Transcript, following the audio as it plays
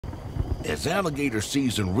As alligator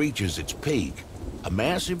season reaches its peak, a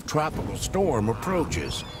massive tropical storm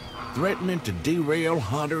approaches, threatening to derail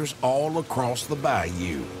hunters all across the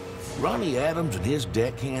bayou. Ronnie Adams and his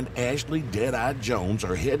deckhand Ashley Deadeye Jones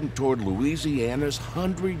are heading toward Louisiana's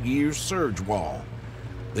 100-year surge wall.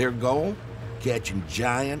 Their goal? Catching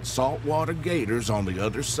giant saltwater gators on the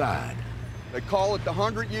other side. They call it the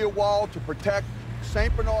 100-year wall to protect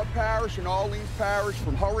St. Bernard Parish and Orleans Parish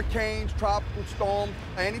from hurricanes, tropical storms.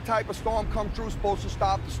 Any type of storm come through is supposed to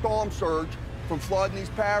stop the storm surge from flooding these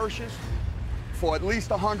parishes for at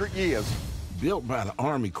least 100 years. Built by the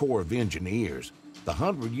Army Corps of Engineers, the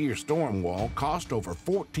 100-year storm wall cost over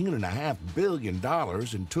 $14.5 billion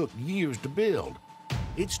and took years to build.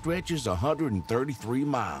 It stretches 133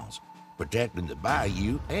 miles, protecting the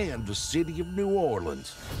bayou and the city of New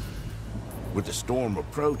Orleans. With the storm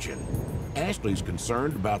approaching, Ashley's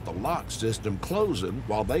concerned about the lock system closing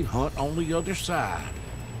while they hunt on the other side.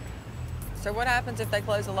 So what happens if they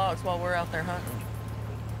close the locks while we're out there hunting?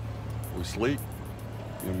 We sleep.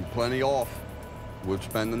 There'll be plenty off. We'll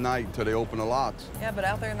spend the night until they open the locks. Yeah, but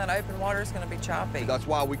out there in that open water is going to be choppy. That's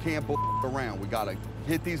why we can't around. We got to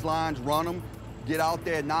hit these lines, run them, get out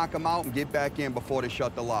there, knock them out, and get back in before they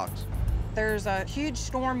shut the locks. There's a huge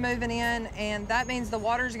storm moving in, and that means the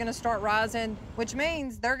water's going to start rising, which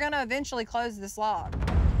means they're going to eventually close this lock.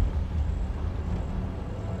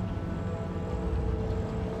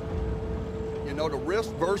 You know, the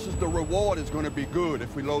risk versus the reward is going to be good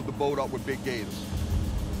if we load the boat up with big gators.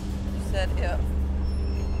 You said if.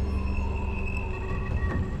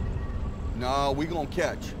 No, we gonna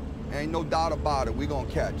catch. Ain't no doubt about it, we gonna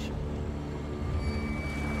catch.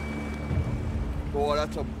 Boy,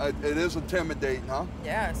 it is intimidating, huh?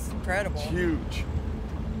 Yeah, it's incredible. It's huge.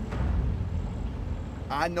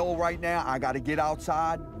 I know right now I gotta get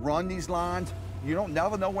outside, run these lines. You don't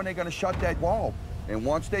never know when they're gonna shut that wall. And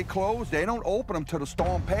once they close, they don't open them till the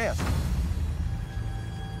storm passes.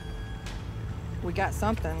 We got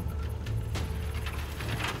something.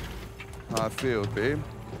 How it feels, babe?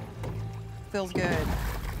 Feels good.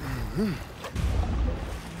 Mm-hmm.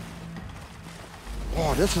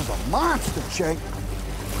 Oh, this is a monster, Jake.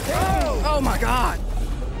 Oh, oh my God.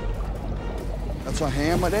 That's a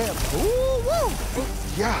hammer there. Ooh, woo.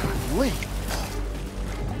 Golly.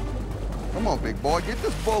 Come on, big boy, get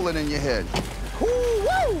this bullet in your head. Ooh,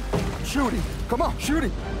 woo. Shoot him. Come on, shoot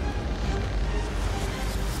him.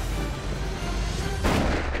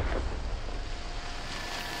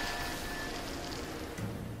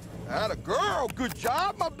 Atta girl, good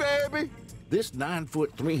job, my baby. This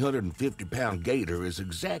 9-foot, 350-pound gator is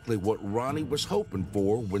exactly what Ronnie was hoping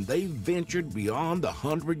for when they ventured beyond the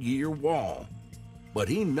 100-year wall. But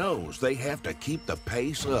he knows they have to keep the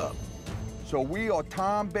pace up. So we are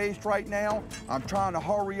time-based right now. I'm trying to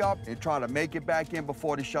hurry up and try to make it back in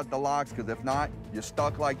before they shut the locks, because if not, you're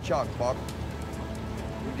stuck like Chuck, Buck.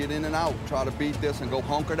 We get in and out, try to beat this and go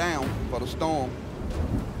hunker down for the storm.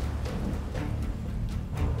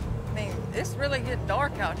 It's really getting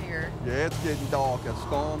dark out here. Yeah, it's getting dark. The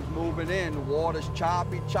storm's moving in. The water's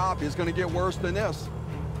choppy. It's gonna get worse than this.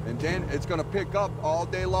 And then it's gonna pick up all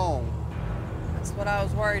day long. That's what I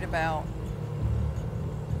was worried about.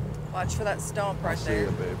 Watch for that stump right there. I see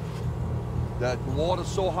it, babe. That water's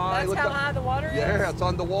so high. That's how high the water is? Yeah, it's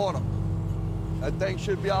underwater. That thing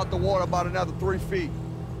should be out the water about another 3 feet.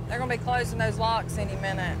 They're gonna be closing those locks any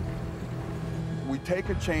minute. We take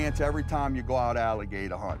a chance every time you go out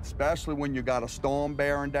alligator hunt, especially when you got a storm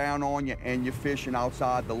bearing down on you and you're fishing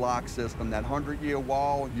outside the lock system. That 100-year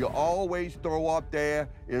wall, you always throw up there,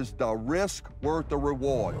 is the risk worth the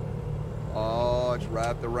reward? Oh, it's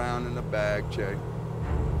wrapped around in the bag, Che.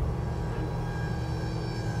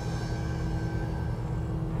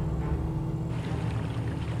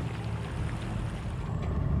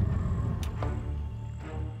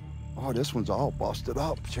 Oh, this one's all busted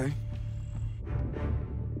up, Che.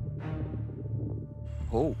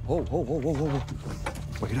 Oh, oh, oh, oh, oh, oh,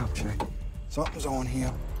 oh. Wait up, Jay. Something's on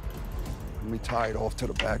here. Let me tie it off to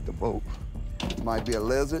the back of the boat. Might be a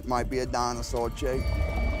lizard, might be a dinosaur, Jay.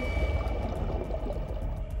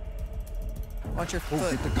 Watch your foot.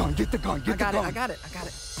 Oh, get the gun, get the gun, get the gun. I got it. Woo!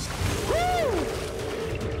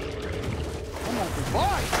 Come on, big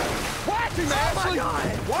boy. Watch him, Ashley. Oh, my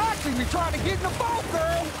God. Watch him. He's trying to get in the boat,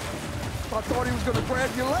 girl. I thought he was going to grab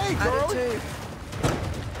your leg, girl. I did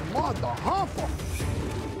too. Mother humper.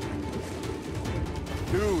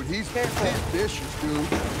 Dude, he's vicious, dude.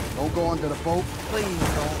 Don't go under the boat. Please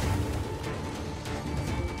don't.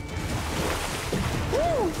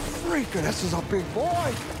 Woo! Freaker, this is a big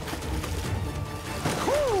boy.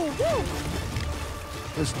 Woo, woo.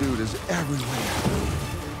 This dude is everywhere.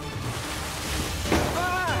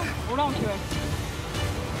 Ah! on to him.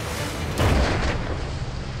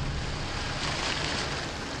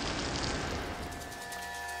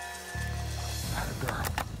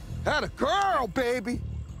 Had a girl, baby.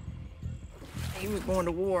 He was going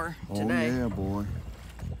to war today. Oh, yeah, boy.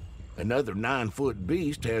 Another 9-foot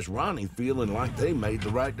beast has Ronnie feeling like they made the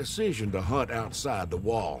right decision to hunt outside the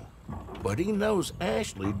wall. But he knows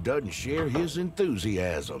Ashley doesn't share his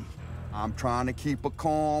enthusiasm. I'm trying to keep her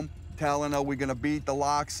calm, telling her we're gonna beat the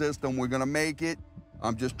lock system, we're gonna make it.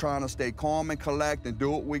 I'm just trying to stay calm and collect and do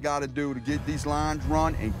what we gotta do to get these lines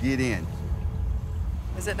run and get in.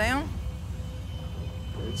 Is it down?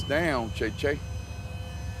 It's down, Che.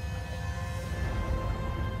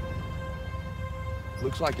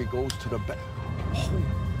 Looks like it goes to the back. Oh,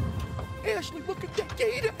 Ashley, look at that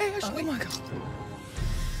gator, Ashley. Oh, my God.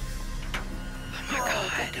 Oh, my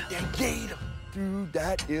God. Look at that gator. Dude,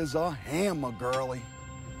 that is a hammer, girlie.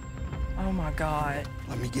 Oh, my God.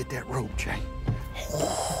 Let me get that rope, Che.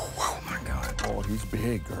 Oh, my God. Oh, he's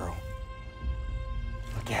big, girl.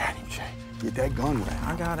 Look at him, Che. Get that gun ready.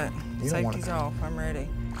 I got it. Safety's off. I'm ready.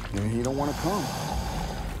 Yeah, he don't want to come.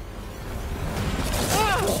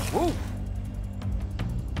 Ah!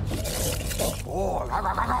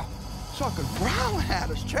 Oh, sucker growling at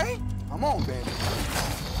us, Che. Come on, baby.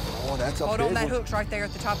 Oh, that's a Hold big on, that one. hook's right there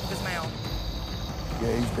at the top of his mouth.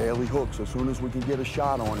 Yeah, he's barely hooked, so as soon as we can get a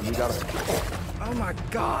shot on him, we gotta... Oh, my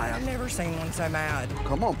God. I've never seen one so mad.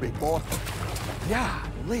 Come on, big boy. Yeah,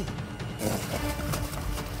 Lee.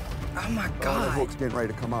 Oh, my Oh, that God. hook's getting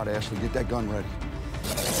ready to come out, Ashley. Get that gun ready.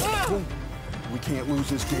 Ah! Ooh, we can't lose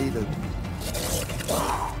this gator.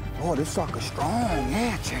 Oh, this sucker's strong,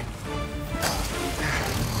 yeah, Che.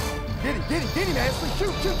 Get him, Ashley.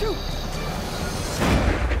 Shoot.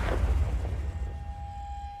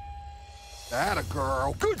 Atta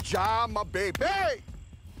girl. Good job, my baby.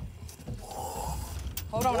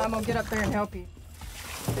 Hold on, I'm gonna get up there and help you.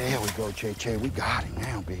 There we go, Che. We got him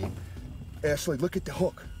now, babe. Ashley, look at the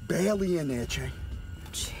hook. Barely in there, Che.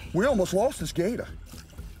 Gee. We almost lost this gator.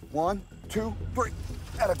 1, 2, 3.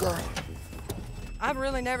 Atta girl. I've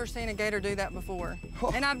really never seen a gator do that before.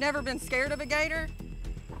 And I've never been scared of a gator.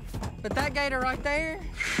 But that gator right there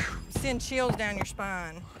sends chills down your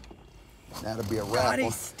spine. That'll be a God, wrap.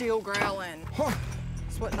 he's still growling.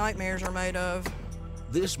 That's what nightmares are made of.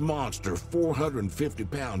 This monster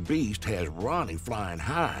 450-pound beast has Ronnie flying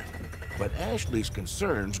high, but Ashley's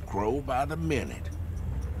concerns grow by the minute.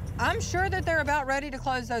 I'm sure that they're about ready to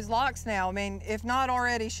close those locks now. I mean, if not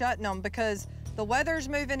already shutting them, because the weather's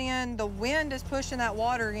moving in, the wind is pushing that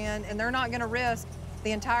water in, and they're not gonna risk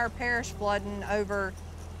the entire parish flooding over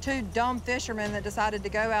 2 dumb fishermen that decided to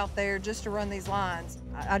go out there just to run these lines.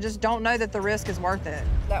 I just don't know that the risk is worth it.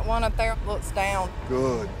 That one up there looks down.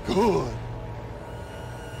 Good.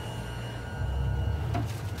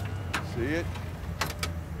 See it?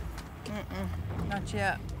 Not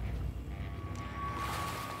yet.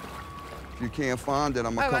 If you can't find it,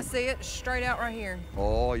 I'm gonna Oh, come. I see it, straight out right here.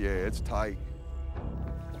 Oh, yeah, it's tight.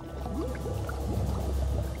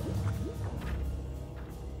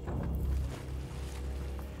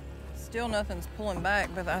 Still nothing's pulling back,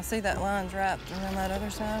 but I see that line's wrapped around that other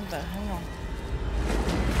side, but hang on.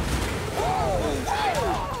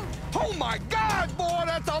 Oh my God, boy,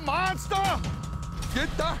 that's a monster! Get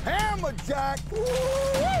the hammer, Jack! Woo!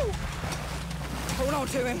 Hold on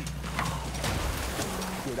to him.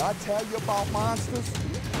 Did I tell you about monsters?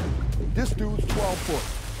 This dude's 12 foot.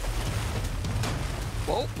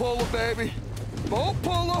 Boat puller, baby. Boat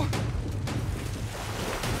puller.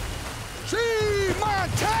 See, my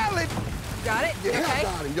talent! Got it? Yeah, Okay. I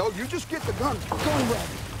got it. Yo, you just get the gun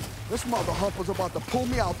ready. This mother humper's about to pull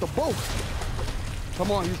me out the boat.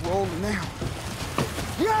 Come on, he's rolling now.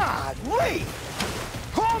 Golly!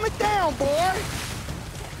 Calm it down, boy!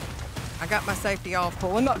 I got my safety off.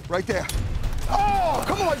 Pull him up. Right there. Oh,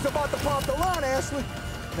 come on, he's about to pop the line, Ashley.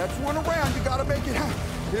 Next one around, you gotta make it happen.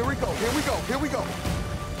 Here we go.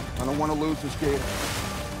 I don't want to lose this gator.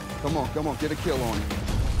 Come on, get a kill on him.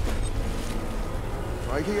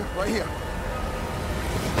 Right here.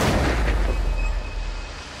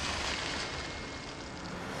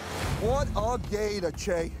 What a gator,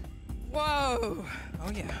 Che. Whoa.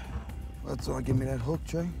 Oh, yeah. Let's give me that hook,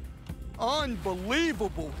 Che.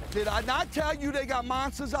 Unbelievable. Did I not tell you they got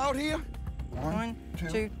monsters out here? 1,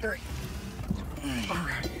 2, 3. All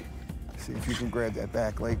right. See if you can grab that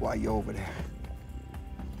back leg while you're over there.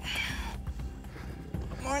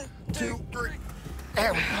 1, 2, 3.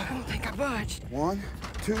 There we go. I don't think I budged. 1,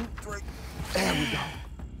 2, 3. There we go.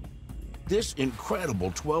 This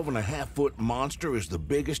incredible 12.5-foot monster is the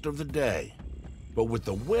biggest of the day. But with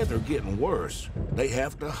the weather getting worse, they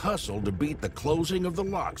have to hustle to beat the closing of the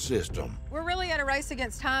lock system. We're really at a race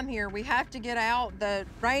against time here. We have to get out. The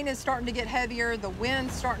rain is starting to get heavier, the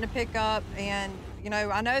wind's starting to pick up, and, you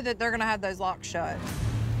know, I know that they're gonna have those locks shut.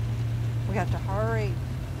 We have to hurry.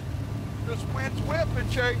 This wind's whipping,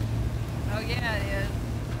 Chief. Oh, yeah, it is.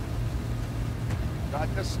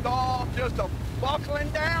 Got the storm just a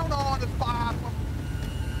buckling down on us, Papa.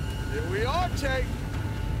 Here we are, Chief.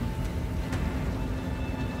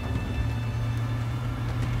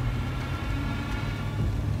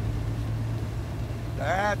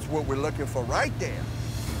 That's what we're looking for right there.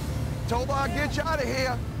 Toba, I'll get you out of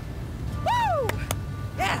here. Woo!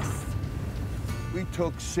 Yes! We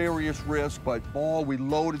took serious risks, but boy, we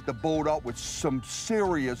loaded the boat up with some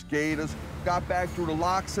serious gators. Got back through the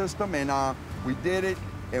lock system, and we did it,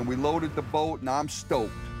 and we loaded the boat, and I'm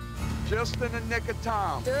stoked. Just in the nick of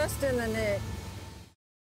time. Just in the nick.